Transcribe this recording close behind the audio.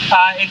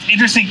It's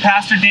interesting,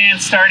 Pastor Dan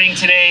starting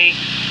today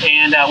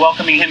and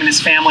welcoming him and his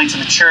family to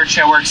the church.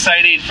 We're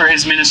excited for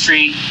his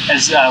ministry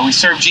as we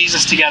serve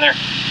Jesus together.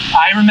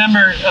 I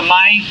remember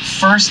my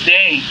first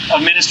day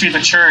of ministry at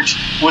the church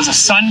was a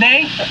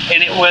Sunday,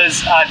 and it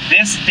was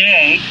this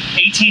day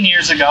 18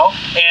 years ago,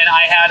 and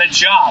I had a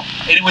job.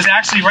 And it was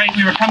actually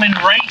we were coming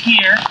right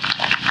here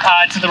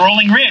to the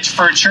Rolling Ridge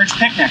for a church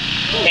picnic.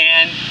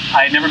 And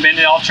I had never been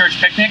to an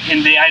all-church picnic,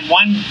 and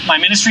my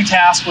ministry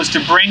task was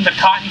to bring the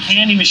cotton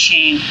candy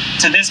machine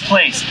to this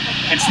place.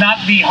 It's not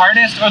the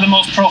hardest or the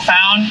most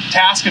profound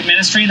task of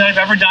ministry that I've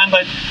ever done,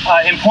 but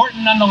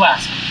important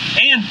nonetheless.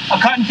 And a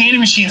cotton candy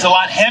machine is a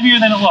lot heavier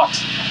than it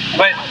looks.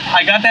 But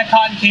I got that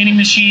cotton candy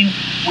machine,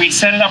 we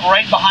set it up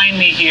right behind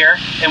me here,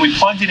 and we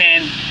plugged it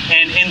in,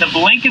 and in the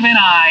blink of an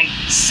eye,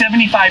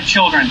 75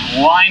 children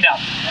lined up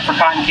for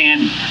cotton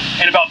candy,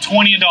 and about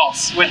 20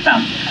 adults with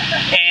them.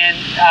 And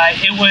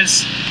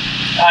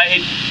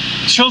it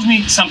shows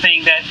me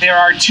something, that there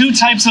are two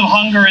types of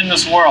hunger in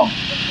this world.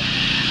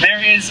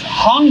 There is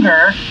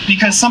hunger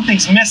because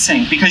something's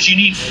missing, because you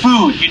need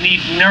food, you need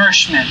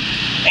nourishment.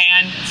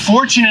 And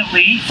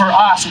fortunately for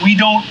us, we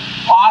don't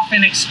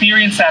often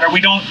experience that, or we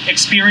don't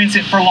experience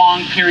it for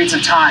long periods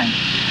of time.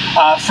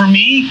 For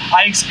me,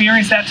 I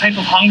experience that type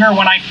of hunger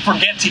when I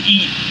forget to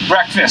eat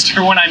breakfast,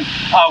 or when I'm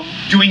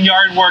doing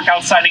yard work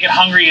outside. I get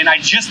hungry and I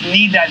just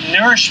need that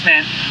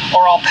nourishment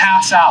or I'll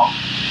pass out.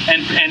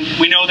 And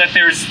we know that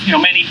there's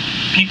many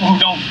people who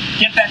don't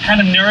get that kind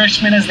of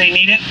nourishment as they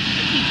need it.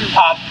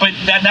 But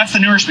that's the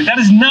nourishment. That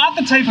is not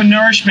the type of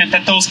nourishment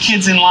that those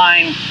kids in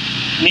line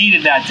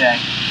needed that day.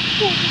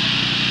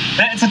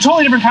 It's a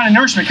totally different kind of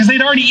nourishment, because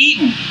they'd already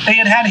eaten. They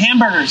had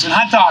hamburgers and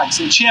hot dogs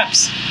and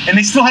chips, and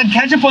they still had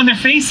ketchup on their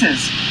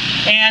faces.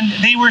 And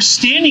they were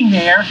standing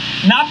there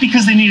not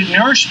because they needed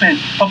nourishment,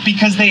 but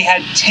because they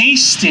had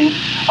tasted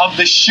of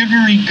the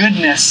sugary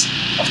goodness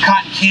of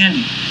cotton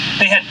candy.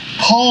 They had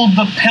pulled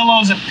the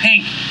pillows of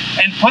pink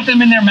and put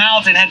them in their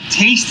mouths and had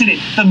tasted it,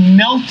 the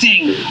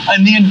melting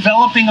and the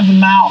enveloping of the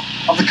mouth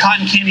of the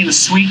cotton candy, the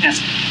sweetness.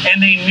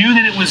 And they knew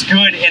that it was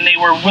good, and they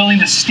were willing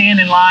to stand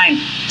in line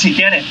to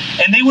get it.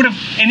 And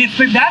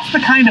that's the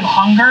kind of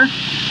hunger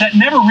that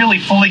never really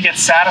fully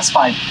gets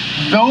satisfied.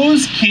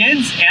 Those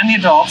kids and the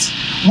adults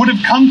would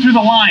have come through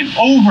the line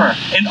over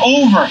and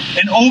over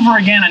and over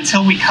again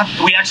until we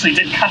actually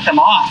did cut them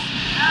off,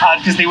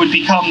 because they would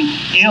become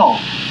ill.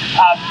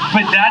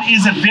 But that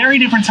is a very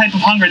different type of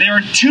hunger. There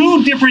are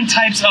two different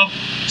types of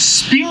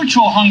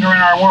spiritual hunger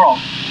in our world.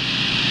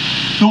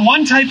 The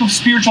one type of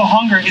spiritual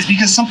hunger is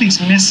because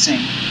something's missing,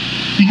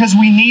 because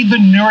we need the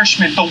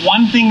nourishment, the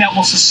one thing that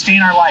will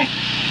sustain our life.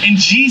 And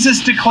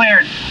Jesus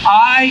declared,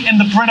 "I am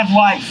the bread of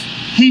life.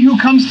 He who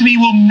comes to me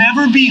will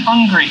never be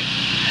hungry."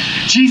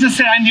 Jesus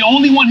said, "I'm the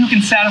only one who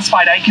can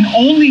satisfy it. I can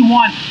only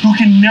one who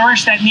can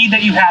nourish that need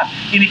that you have.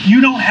 And if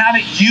you don't have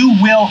it, you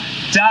will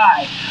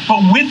die.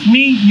 But with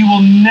me, you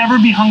will never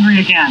be hungry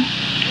again.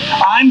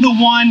 I'm the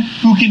one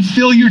who can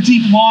fill your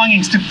deep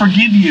longings, to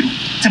forgive you,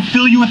 to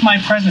fill you with my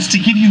presence, to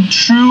give you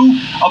true,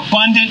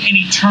 abundant, and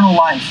eternal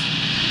life."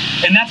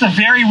 And that's a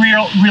very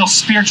real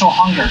spiritual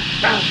hunger.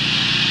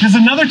 There's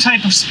another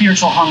type of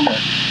spiritual hunger.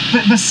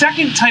 The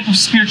second type of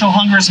spiritual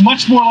hunger is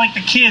much more like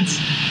the kids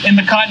in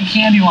the cotton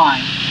candy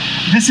line.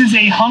 This is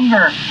a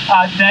hunger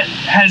that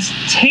has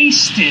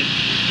tasted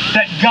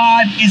that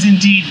God is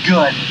indeed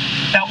good,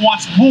 that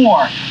wants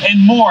more and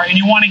more, and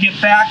you want to get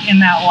back in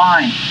that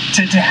line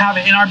to have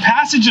it. And our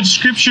passage of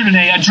Scripture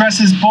today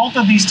addresses both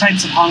of these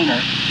types of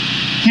hunger.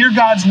 Hear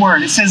God's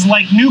word. It says,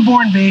 "Like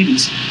newborn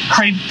babies,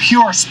 crave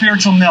pure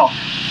spiritual milk,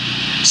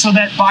 so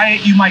that by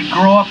it you might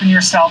grow up in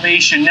your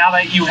salvation, now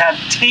that you have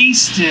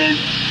tasted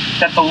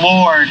that the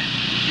Lord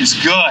is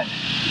good."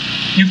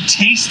 You've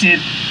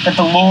tasted that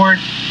the Lord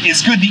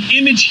is good. The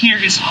image here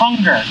is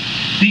hunger.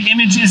 The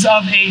image is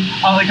of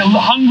like a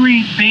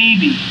hungry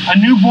baby, a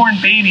newborn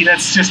baby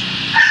that's just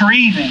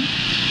craving.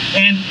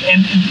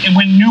 And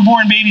when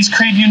newborn babies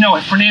crave, you know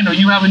it. Fernando,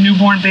 you have a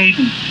newborn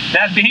baby.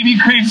 That baby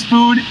craves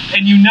food,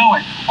 and you know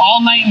it.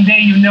 All night and day,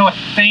 you know it.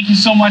 Thank you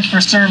so much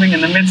for serving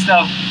in the midst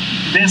of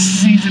this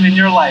season in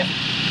your life.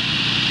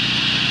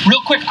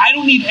 Real quick, I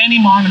don't need any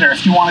monitor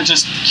if you want to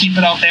just keep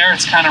it out there.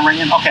 It's kind of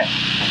ringing. Okay.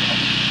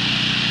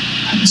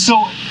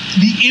 So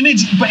the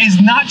image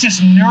is not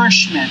just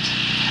nourishment,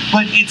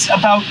 but it's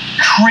about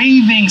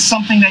craving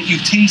something that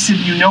you've tasted,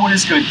 you know it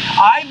is good.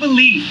 I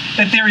believe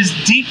that there is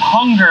deep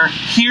hunger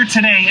here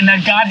today, and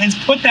that God has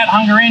put that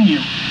hunger in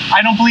you.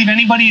 I don't believe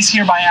anybody is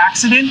here by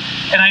accident,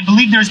 and I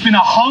believe there's been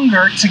a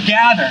hunger to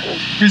gather.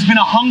 There's been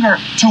a hunger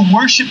to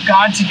worship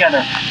God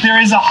together.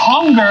 There is a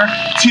hunger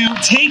to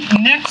take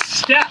next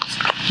steps,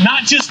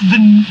 not just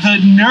the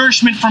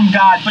nourishment from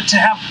God, but to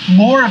have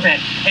more of it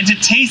and to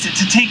taste it,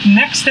 to take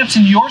next steps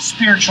in your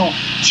spiritual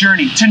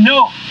journey, to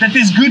know that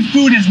this good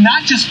food is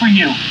not just for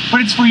you,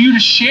 but it's for you to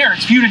share.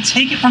 It's for you to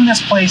take it from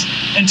this place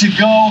and to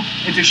go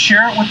and to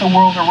share it with the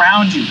world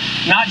around you,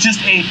 not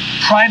just a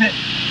private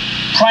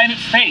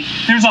faith.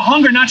 There's a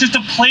hunger not just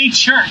to play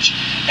church.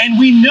 And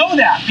we know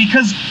that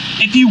because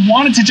If you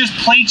wanted to just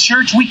play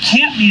church, we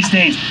can't these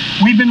days.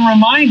 We've been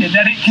reminded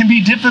that it can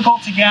be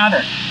difficult to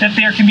gather, that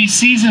there can be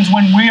seasons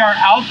when we are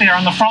out there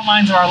on the front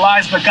lines of our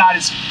lives, but God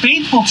is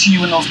faithful to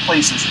you in those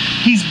places.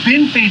 He's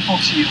been faithful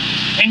to you,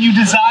 and you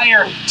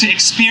desire to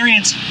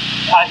experience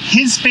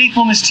His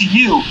faithfulness to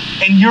you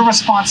and your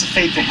response of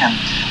faith to Him.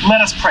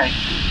 Let us pray.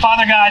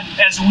 Father God,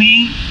 as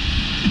we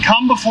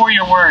come before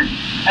your word,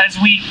 as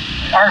we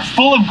are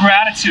full of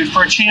gratitude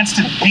for a chance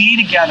to be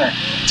together,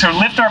 to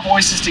lift our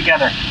voices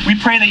together, we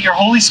pray that your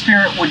Holy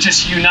Spirit would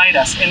just unite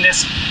us in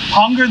this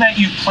hunger that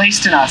you've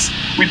placed in us.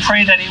 We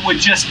pray that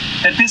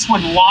that this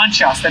would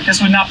launch us, that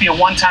this would not be a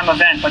one-time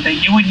event, but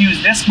that you would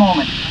use this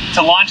moment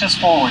to launch us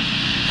forward.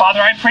 Father,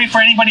 I pray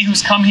for anybody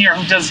who's come here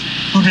who does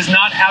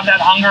not have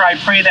that hunger. I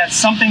pray that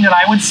something that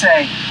I would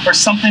say or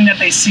something that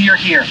they see or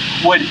hear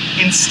would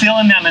instill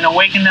in them and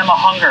awaken them a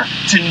hunger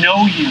to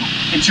know you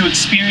and to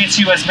experience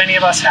you as many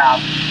of us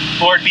have.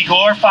 Lord, be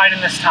glorified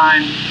in this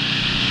time.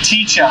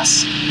 Teach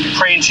us. We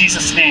pray in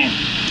Jesus' name.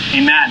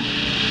 Amen.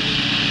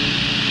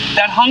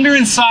 That hunger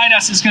inside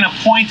us is going to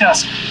point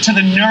us to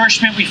the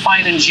nourishment we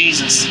find in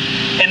Jesus.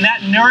 And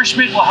that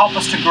nourishment will help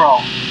us to grow.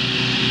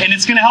 And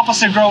it's going to help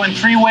us to grow in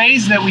three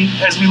ways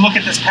as we look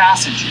at this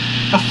passage.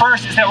 The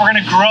first is that we're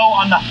going to grow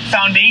on the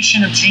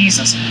foundation of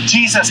Jesus.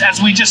 Jesus,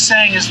 as we just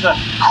sang, is the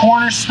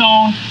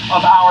cornerstone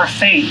of our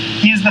faith.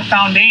 He is the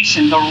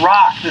foundation, the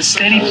rock, the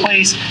steady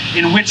place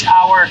in which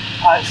our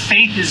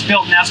faith is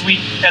built. And as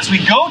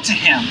we go to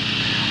Him,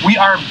 we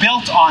are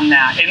built on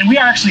that. And we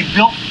are actually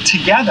built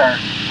together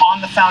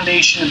on the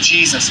foundation of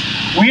Jesus.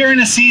 We are in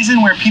a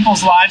season where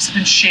people's lives have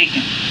been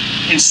shaken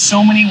in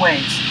so many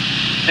ways.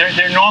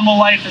 Their normal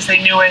life as they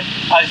knew it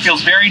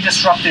feels very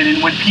disrupted.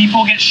 And when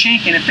people get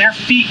shaken, if their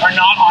feet are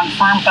not on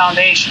firm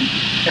foundation,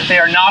 if they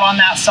are not on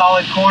that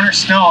solid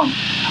cornerstone,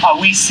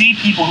 we see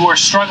people who are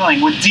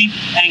struggling with deep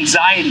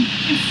anxiety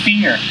and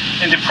fear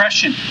and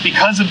depression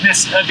because of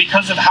this,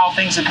 because of how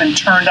things have been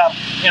turned up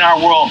in our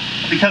world,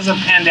 because of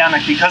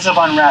pandemic, because of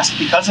unrest,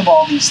 because of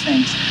all these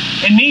things.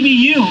 And maybe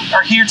you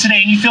are here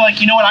today and you feel like,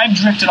 you know what, I've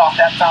drifted off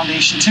that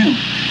foundation too.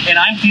 And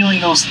I'm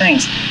feeling those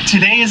things.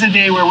 Today is a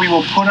day where we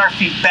will put our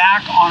feet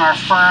back on our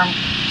firm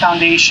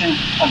foundation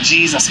of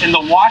Jesus. And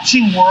the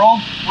watching world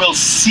will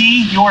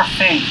see your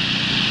faith.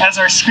 As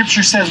our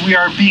scripture says, we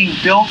are being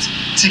built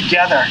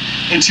together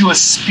into a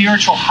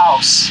spiritual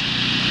house.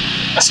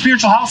 A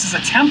spiritual house is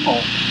a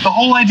temple. The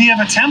whole idea of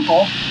a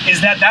temple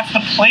is that that's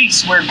the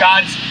place where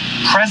God's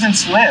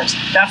presence lives.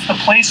 That's the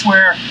place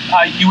where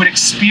you would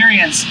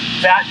experience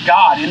that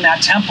God in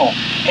that temple.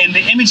 And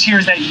the image here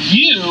is that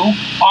you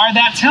are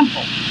that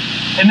temple.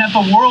 And that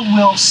the world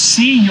will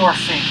see your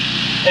faith.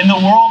 And the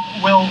world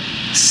will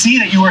see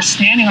that you are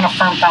standing on a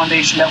firm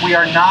foundation, that we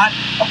are not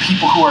a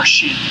people who are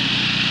shaken.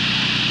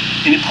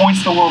 And it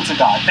points the world to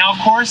God. Now, of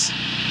course,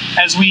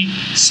 as we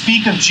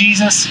speak of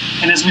Jesus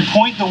and as we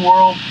point the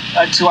world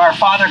to our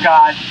Father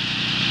God,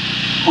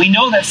 we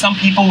know that some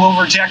people will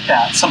reject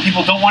that. Some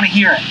people don't want to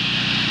hear it.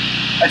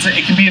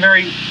 It can be a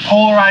very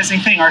polarizing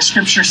thing. Our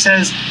scripture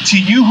says,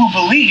 to you who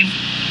believe,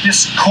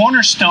 this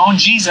cornerstone,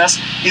 Jesus,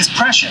 is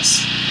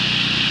precious.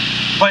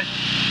 But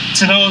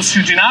to those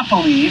who do not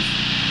believe,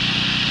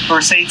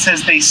 verse 8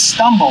 says they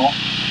stumble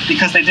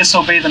because they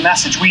disobey the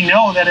message. We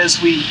know that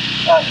as we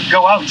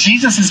go out,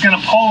 Jesus is going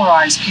to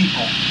polarize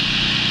people.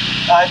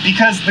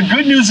 Because the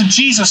good news of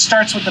Jesus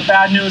starts with the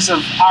bad news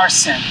of our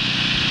sin.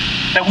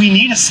 That we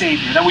need a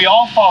Savior, that we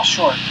all fall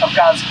short of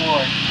God's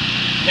glory.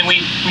 And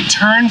we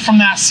turn from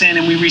that sin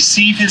and we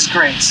receive His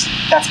grace.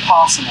 That's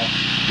possible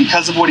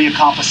because of what He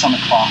accomplished on the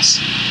cross.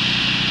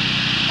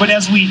 But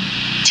as we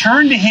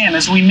turn to Him,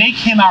 as we make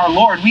Him our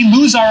Lord, we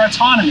lose our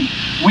autonomy.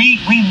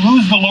 We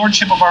lose the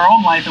lordship of our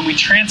own life and we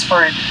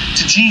transfer it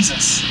to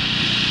Jesus.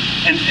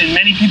 And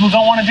many people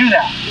don't want to do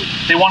that.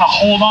 They want to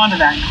hold on to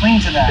that and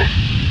cling to that.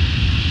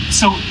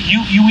 So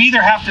you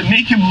either have to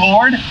make Him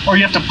Lord or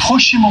you have to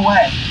push Him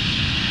away.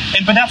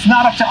 But that's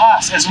not up to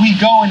us. As we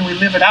go and we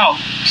live it out,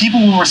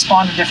 people will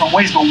respond in different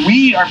ways, but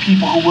we are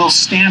people who will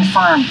stand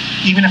firm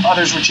even if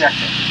others reject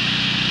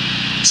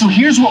it. So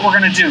here's what we're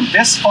going to do.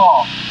 This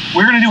fall,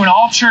 we're going to do an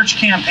all-church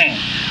campaign.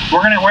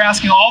 We're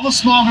asking all the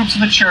small groups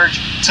of the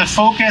church to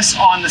focus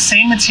on the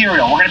same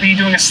material. We're going to be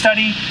doing a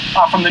study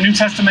from the New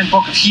Testament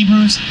book of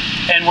Hebrews,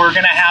 and we're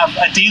going to have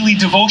a daily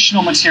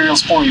devotional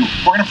materials for you.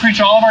 We're going to preach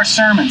all of our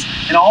sermons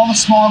and all the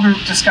small group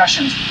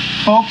discussions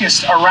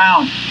focused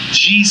around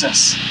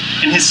Jesus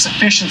and His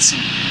sufficiency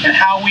and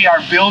how we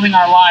are building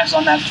our lives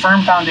on that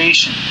firm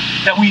foundation,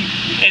 that we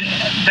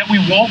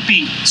won't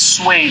be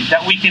swayed,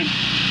 that we can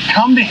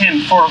come to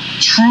Him for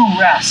true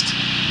rest,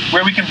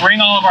 where we can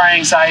bring all of our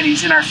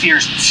anxieties and our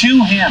fears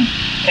to Him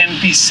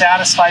and be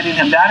satisfied in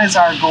Him. That is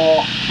our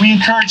goal. We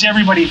encourage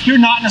everybody, if you're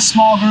not in a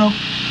small group,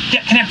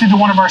 get connected to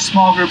one of our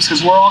small groups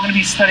because we're all going to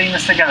be studying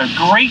this together.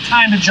 Great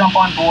time to jump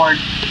on board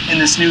in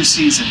this new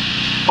season.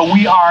 But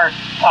we are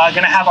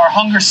going to have our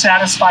hunger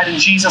satisfied in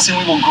Jesus, and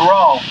we will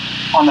grow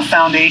on the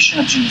foundation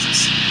of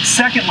Jesus.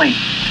 Secondly,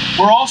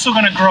 we're also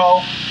going to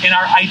grow in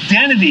our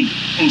identity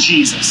in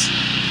Jesus.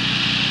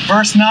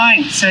 Verse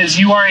 9 says,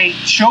 you are a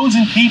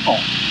chosen people,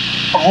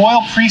 a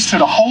royal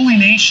priesthood, a holy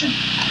nation.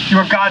 You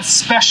are God's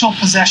special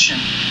possession.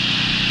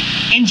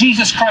 In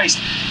Jesus Christ,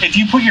 if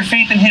you put your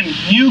faith in him,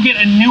 you get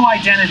a new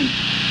identity.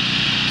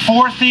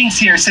 4 things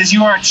here. It says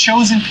you are a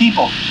chosen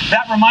people.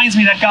 That reminds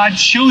me that God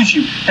chose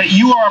you, that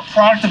you are a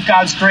product of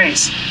God's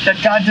grace,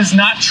 that God does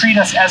not treat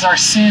us as our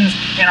sins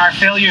and our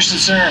failures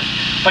deserve,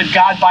 but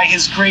God, by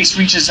his grace,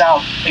 reaches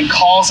out and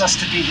calls us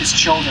to be his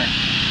children.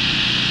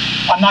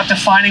 I'm not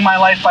defining my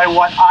life by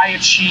what I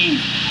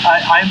achieve.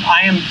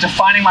 I am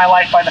defining my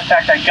life by the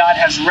fact that God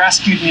has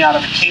rescued me out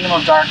of the kingdom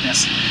of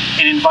darkness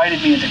and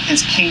invited me into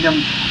his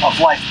kingdom of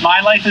life. My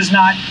life is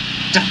not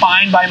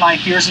defined by my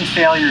fears and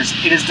failures.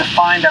 It is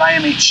defined that I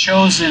am a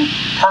chosen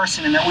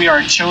person and that we are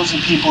a chosen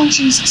people in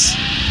Jesus.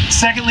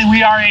 Secondly,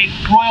 we are a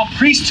royal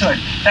priesthood.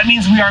 That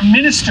means we are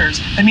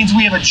ministers. That means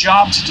we have a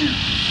job to do.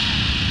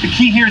 The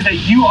key here is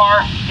that you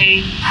are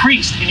a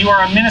priest and you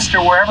are a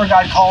minister wherever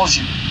God calls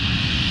you.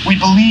 We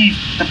believe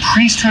the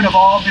priesthood of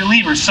all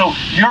believers. So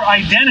your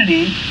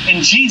identity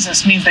in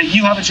Jesus means that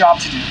you have a job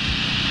to do.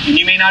 And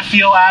you may not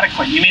feel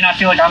adequate. You may not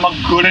feel like I'm a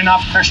good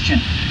enough Christian.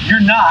 You're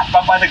not,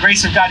 but by the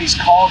grace of God, he's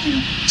called you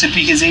to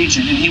be his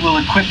agent, and he will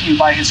equip you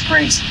by his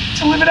grace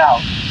to live it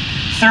out.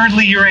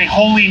 Thirdly, you're a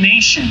holy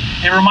nation.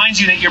 It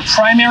reminds you that your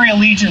primary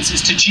allegiance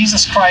is to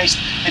Jesus Christ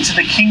and to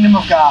the kingdom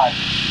of God.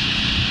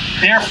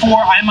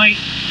 Therefore,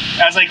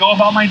 as I go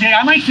about my day,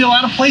 I might feel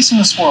out of place in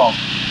this world.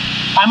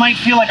 I might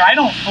feel like I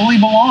don't fully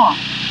belong.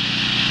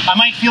 I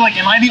might feel like,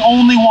 am I the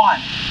only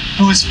one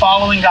who is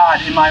following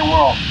God in my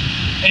world?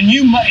 And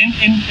you,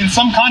 in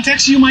some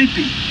contexts, you might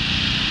be.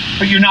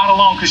 But you're not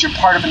alone because you're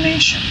part of a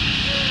nation.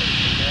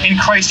 In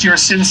Christ, you're a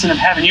citizen of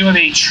heaven. You have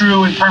a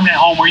true and permanent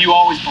home where you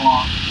always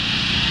belong.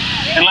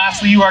 And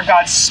lastly, you are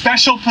God's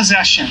special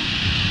possession.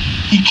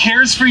 He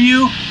cares for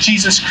you.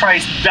 Jesus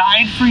Christ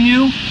died for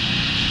you.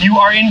 You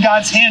are in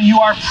God's hand. You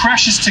are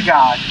precious to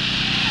God.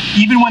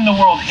 Even when the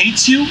world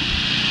hates you,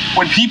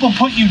 when people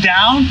put you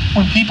down,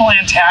 when people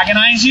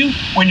antagonize you,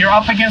 when you're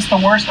up against the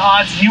worst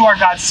odds, you are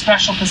God's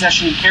special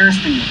possession. He cares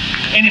for you.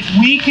 And if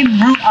we can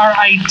root our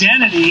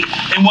identity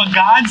in what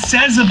God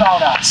says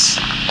about us,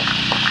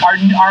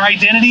 our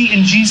identity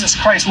in Jesus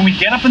Christ, when we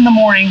get up in the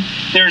morning,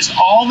 there's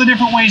all the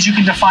different ways you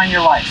can define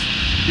your life.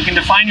 You can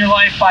define your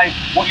life by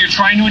what you're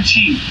trying to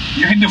achieve.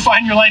 You can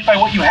define your life by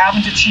what you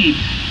haven't achieved.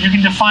 You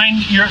can define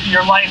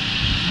your life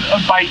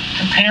by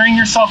comparing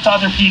yourself to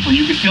other people.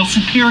 You could feel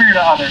superior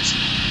to others.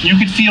 You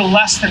could feel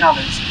less than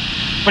others.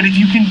 But if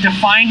you can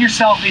define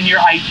yourself in your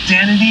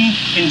identity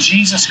in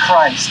Jesus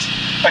Christ,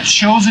 a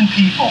chosen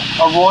people,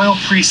 a royal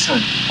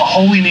priesthood, a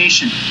holy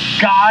nation,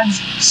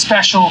 God's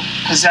special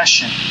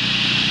possession,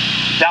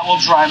 that will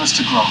drive us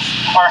to growth.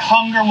 Our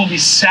hunger will be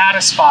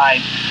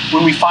satisfied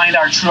when we find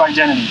our true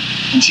identity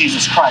in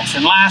Jesus Christ.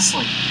 And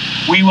lastly,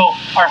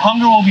 our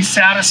hunger will be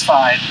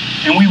satisfied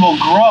and we will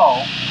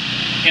grow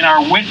in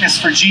our witness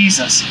for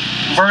Jesus.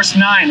 Verse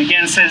 9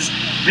 again says,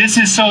 "This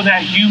is so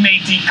that you may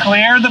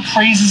declare the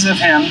praises of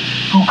him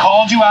who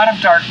called you out of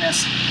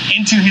darkness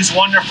into his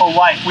wonderful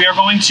light." We are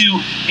going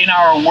to, in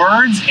our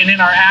words and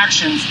in our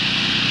actions,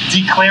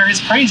 declare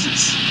his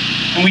praises.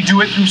 And we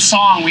do it through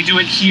song. We do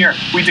it here.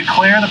 We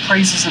declare the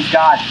praises of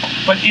God.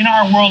 But in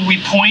our world, we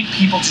point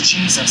people to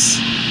Jesus.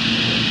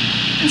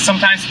 And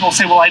sometimes people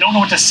say, well, I don't know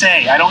what to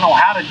say. I don't know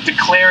how to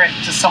declare it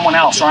to someone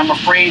else, or I'm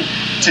afraid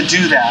to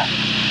do that.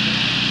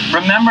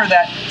 Remember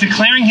that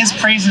declaring his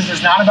praises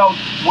is not about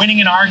winning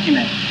an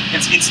argument.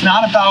 It's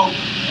not about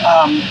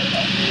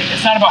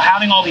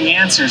having all the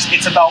answers.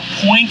 It's about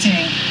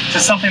pointing to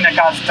something that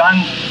God's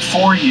done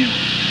for you.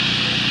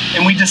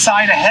 And we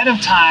decide ahead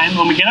of time,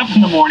 when we get up in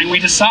the morning, we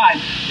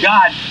decide,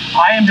 God,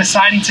 I am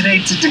deciding today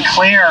to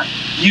declare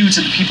you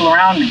to the people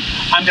around me.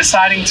 I'm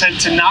deciding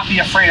to not be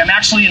afraid. I'm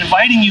actually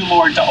inviting you,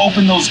 Lord, to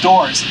open those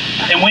doors.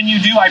 And when you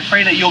do, I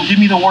pray that you'll give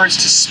me the words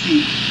to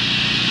speak.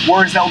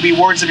 Words that will be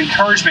words of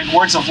encouragement,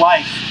 words of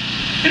life,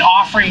 and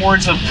offering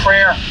words of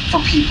prayer for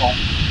people,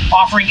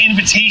 offering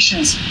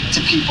invitations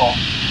to people,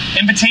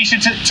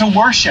 invitation to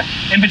worship,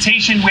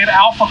 invitation. We have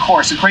Alpha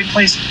Course, a great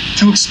place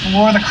to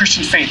explore the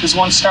Christian faith. There's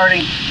one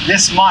starting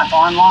this month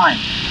online.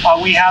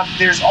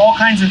 There's all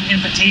kinds of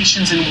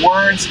invitations and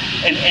words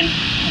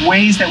and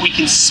ways that we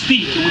can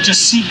speak, and we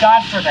just seek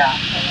God for that.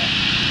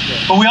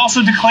 But we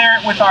also declare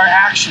it with our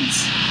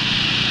actions.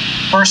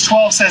 Verse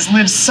 12 says,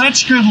 "Live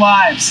such good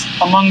lives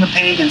among the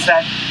pagans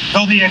that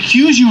though they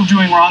accuse you of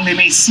doing wrong, they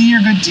may see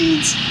your good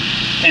deeds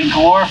and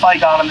glorify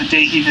God on the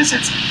day he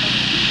visits."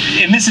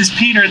 And this is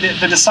Peter,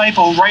 the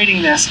disciple,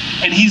 writing this,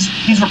 and he's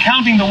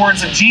recounting the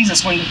words of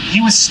Jesus when he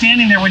was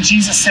standing there when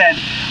Jesus said,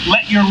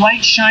 "Let your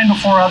light shine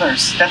before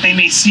others, that they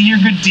may see your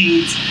good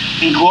deeds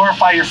and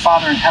glorify your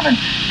Father in heaven."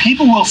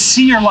 People will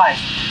see your life.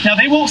 Now,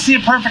 they won't see a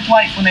perfect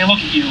life when they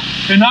look at you.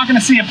 They're not going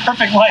to see a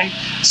perfect life,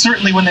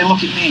 certainly, when they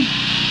look at me.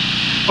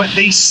 But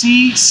they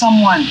see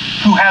someone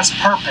who has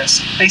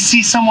purpose. They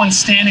see someone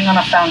standing on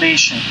a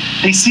foundation.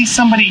 They see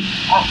somebody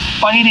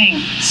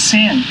fighting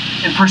sin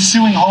and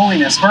pursuing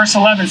holiness. Verse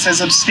 11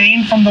 says,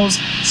 "Abstain from those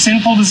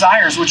sinful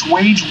desires which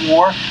wage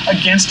war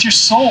against your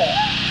soul."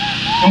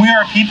 And we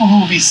are a people who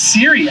will be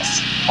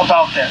serious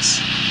about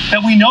this.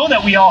 that we know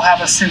that we all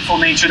have a sinful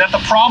nature, that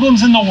the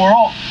problems in the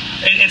world,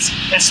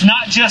 it's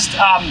not just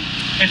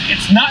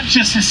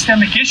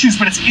systemic issues,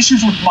 but it's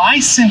issues with my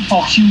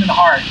sinful human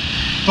heart,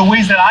 the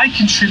ways that I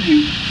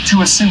contribute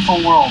to a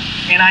sinful world.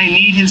 And I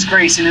need His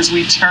grace. And as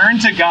we turn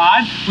to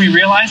God, we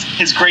realize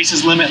His grace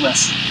is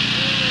limitless.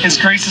 His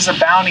grace is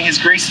abounding. His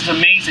grace is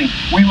amazing.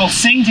 We will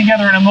sing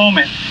together in a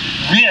moment.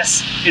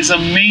 This is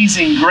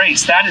amazing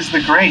grace. That is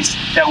the grace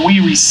that we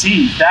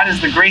receive. That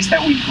is the grace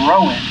that we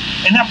grow in.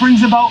 And that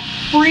brings about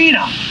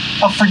freedom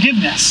of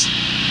forgiveness.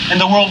 And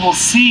the world will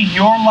see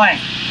your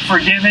life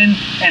forgiven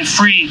and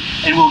freed,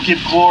 and will give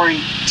glory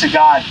to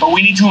God. But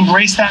we need to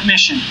embrace that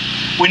mission.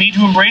 We need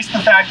to embrace the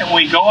fact that when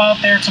we go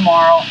out there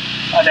tomorrow,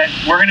 that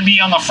we're going to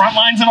be on the front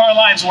lines of our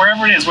lives,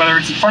 wherever it is, whether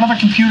it's in front of a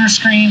computer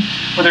screen,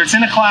 whether it's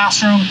in a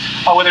classroom,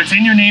 whether it's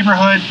in your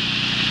neighborhood,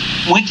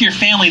 with your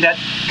family, that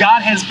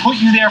God has put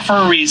you there for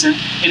a reason,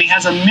 and He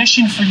has a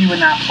mission for you in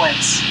that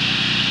place.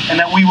 And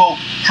that we will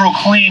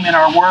proclaim in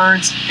our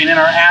words and in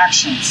our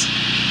actions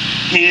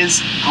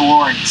His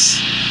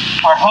glories.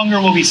 Our hunger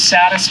will be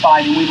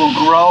satisfied, and we will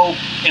grow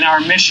in our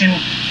mission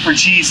for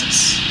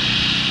Jesus.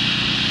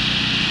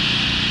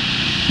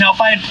 Now,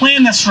 if I had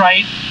planned this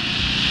right,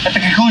 at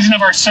the conclusion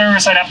of our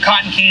service, I'd have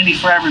cotton candy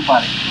for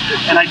everybody.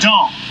 And I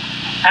don't.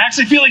 I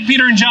actually feel like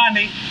Peter and John,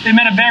 they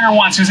met a beggar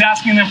once who was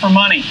asking them for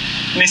money.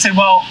 And they said,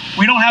 well,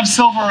 we don't have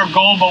silver or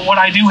gold, but what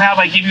I do have,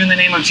 I give you in the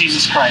name of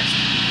Jesus Christ.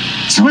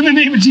 So in the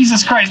name of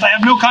Jesus Christ, I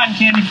have no cotton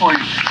candy for you.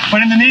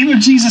 But in the name of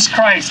Jesus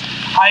Christ,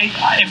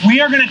 if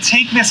we are going to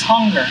take this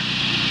hunger,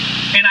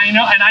 and I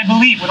know, and I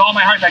believe with all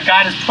my heart that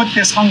God has put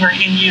this hunger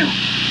in you,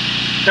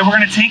 that we're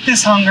going to take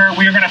this hunger,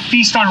 we are going to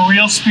feast on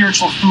real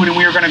spiritual food, and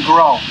we are going to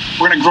grow.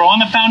 We're going to grow on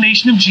the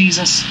foundation of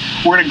Jesus.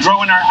 We're going to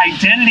grow in our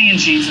identity in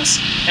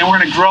Jesus, and we're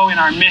going to grow in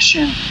our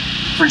mission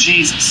for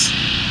Jesus.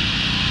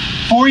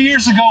 4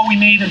 years ago, we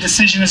made a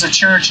decision as a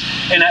church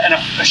and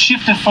a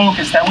shift of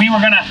focus that we were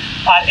going to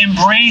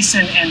embrace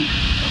and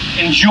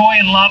enjoy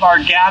and love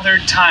our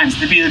gathered times,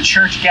 to be the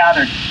church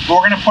gathered. But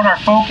we're going to put our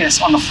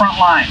focus on the front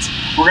lines.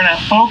 We're going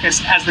to focus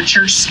as the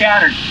church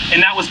scattered.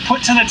 And that was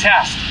put to the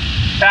test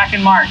back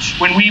in March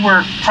when we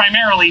were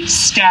primarily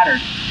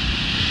scattered.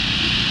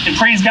 And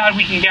praise God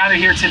we can gather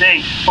here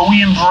today. But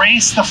we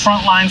embrace the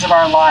front lines of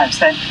our lives.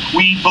 That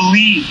we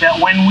believe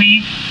that when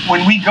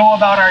we go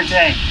about our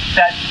day,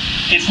 that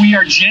if we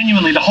are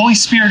genuinely, the Holy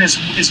Spirit is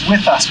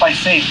with us by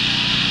faith.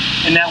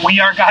 And that we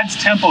are God's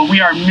temple.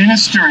 We are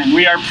ministering.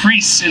 We are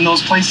priests in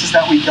those places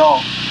that we go.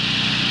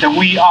 That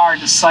we are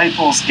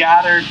disciples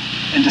gathered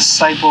and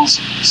disciples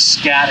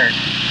scattered.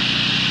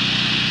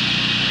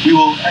 We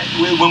will,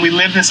 when we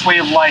live this way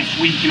of life,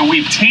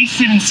 we've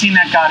tasted and seen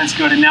that God is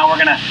good, and now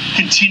we're going to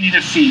continue to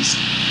feast.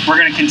 We're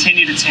going to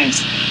continue to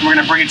taste, and we're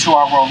going to bring it to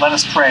our world. Let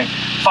us pray.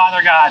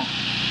 Father God,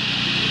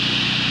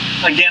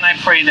 again I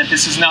pray that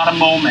this is not a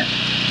moment.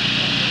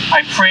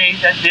 I pray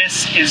that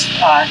this is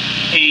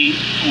a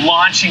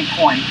launching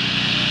point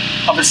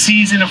of a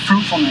season of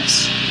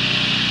fruitfulness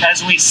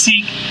as we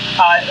seek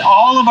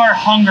all of our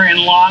hunger and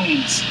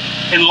longings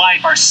in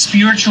life, our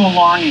spiritual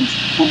longings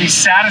will be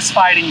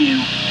satisfied in you,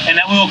 and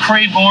that we will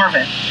crave more of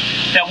it,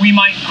 that we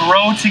might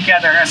grow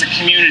together as a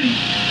community.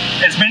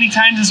 As many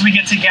times as we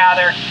get to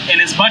gather,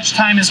 and as much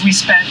time as we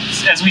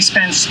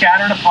spend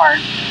scattered apart,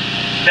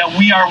 that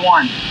we are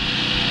one,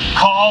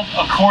 called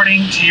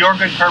according to your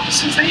good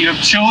purposes, that you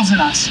have chosen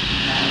us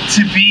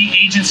to be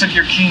agents of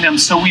your kingdom.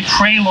 So we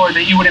pray, Lord,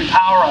 that you would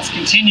empower us,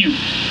 continue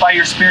by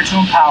your Spirit to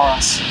empower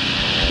us.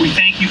 We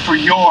thank you for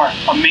your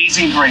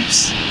amazing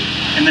grace.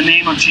 In the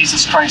name of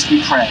Jesus Christ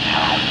we pray.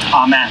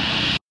 Amen.